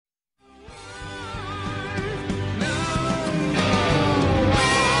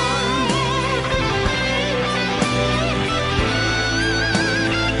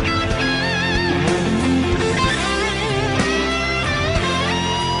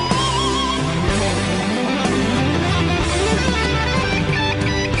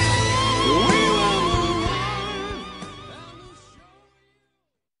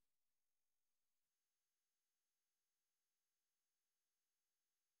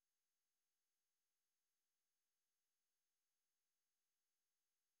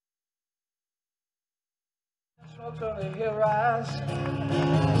Smoke on the hill rise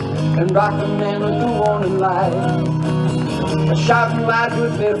and rock the man with the warning light. A shouting light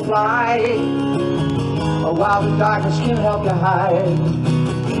would better fly, while the darkness can help you hide.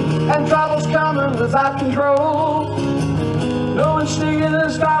 And trouble's coming without control, no one's singing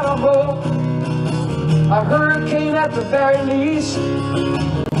has got a hope. A hurricane at the very least,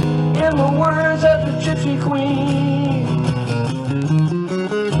 in the words of the Gypsy Queen.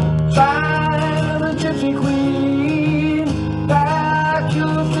 Sign of the Gypsy Queen, pack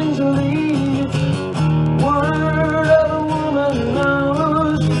your things and leave. Word of a woman who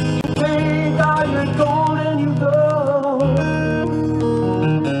knows, you take all your gold and you go.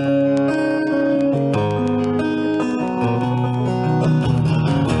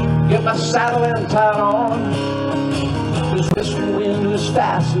 Get my saddle and tie on, this western wind is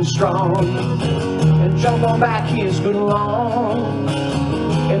fast and strong, and jump on back, he is good and long,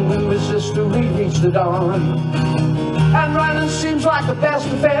 and we'll resist till we reach the dawn. And running seems like the best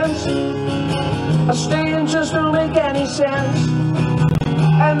defense, staying just don't make any sense,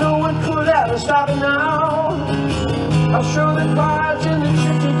 and no one could ever stop it now. I'll show the cards in the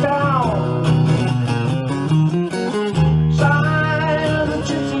gypsy town. Sign of the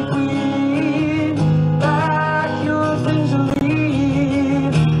Gypsy Queen, pack your things and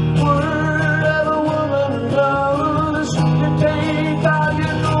leave. Word of a woman who knows, you take all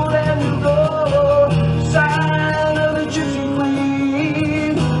your gold and you go. Sign of the Gypsy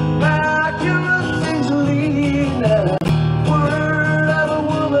Queen, pack your things and leave. Word of a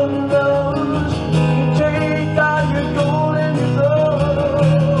woman who knows, you take all your gold and you go.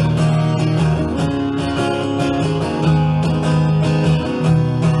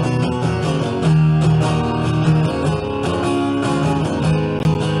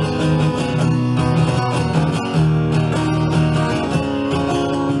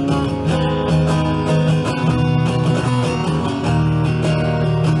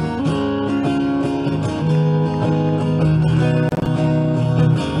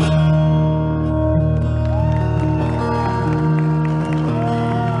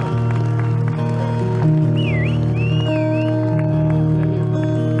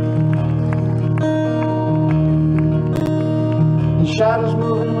 Shadows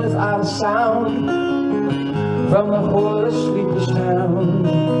moving without a sound from the whole of sleepless town,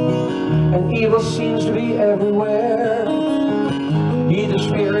 and evil seems to be everywhere, either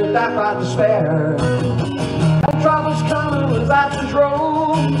spirit that brought despair. And trouble's coming without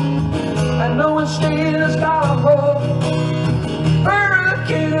control, and no one's staying has got a hope.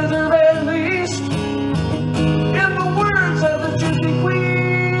 Hurricane at the very least, in the words of the Gypsy Queen.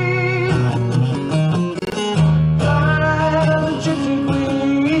 Gypsy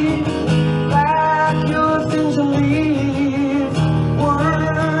Queen, pack your things and leave.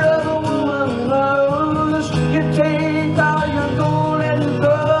 Word of a woman who knows, you take all your gold and you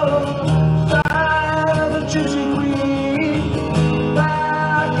go. Sign of the Gypsy Queen,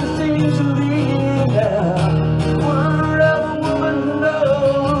 pack your things and leave. Word of a woman who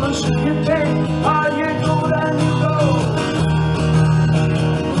knows, you take all your gold and you go.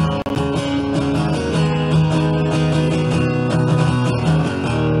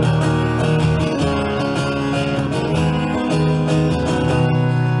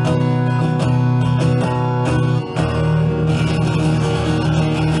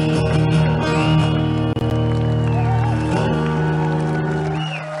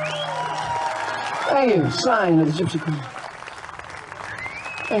 Thank you. Sign of the Gypsy Queen.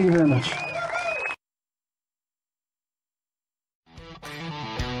 Thank you very much.